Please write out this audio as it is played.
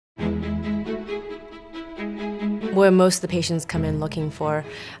What most of the patients come in looking for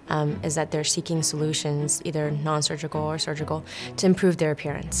is that they're seeking solutions, either non-surgical or surgical, to improve their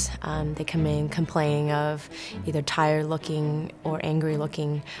appearance. They come in complaining of either tired-looking or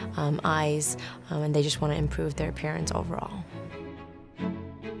angry-looking eyes, and they just want to improve their appearance overall.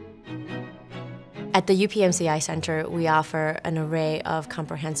 At the UPMC Eye Center, we offer an array of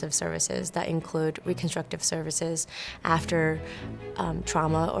comprehensive services that include reconstructive services after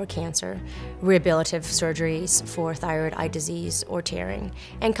trauma or cancer, rehabilitative surgeries for thyroid eye disease or tearing,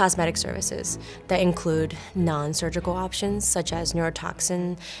 and cosmetic services that include non-surgical options such as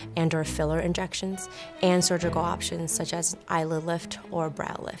neurotoxin and/or filler injections, and surgical options such as eyelid lift or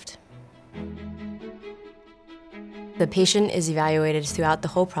brow lift. The patient is evaluated throughout the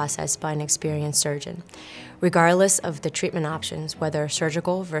whole process by an experienced surgeon. Regardless of the treatment options, whether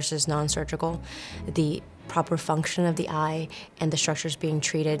surgical versus non-surgical, the proper function of the eye and the structures being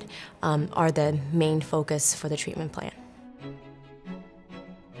treated are the main focus for the treatment plan.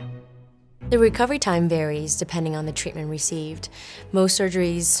 The recovery time varies depending on the treatment received. Most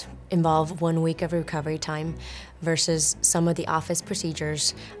surgeries involve 1 week of recovery time versus some of the office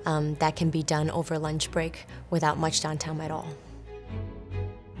procedures that can be done over lunch break without much downtime at all.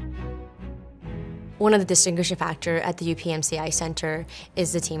 One of the distinguishing factors at the UPMC Eye Center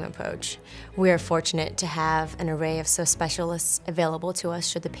is the team approach. We are fortunate to have an array of subspecialists available to us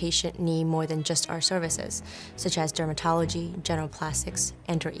should the patient need more than just our services, such as dermatology, general plastics,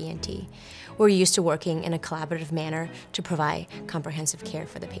 and/or ENT. We're used to working in a collaborative manner to provide comprehensive care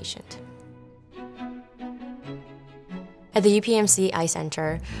for the patient. At the UPMC Eye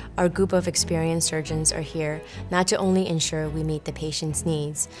Center, our group of experienced surgeons are here not to only ensure we meet the patient's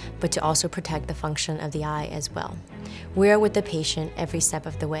needs, but to also protect the function of the eye as well. We are with the patient every step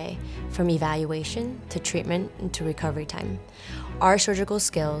of the way, from evaluation to treatment and to recovery time. Our surgical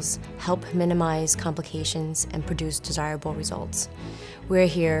skills help minimize complications and produce desirable results. We're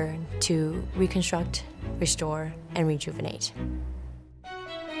here to reconstruct, restore, and rejuvenate.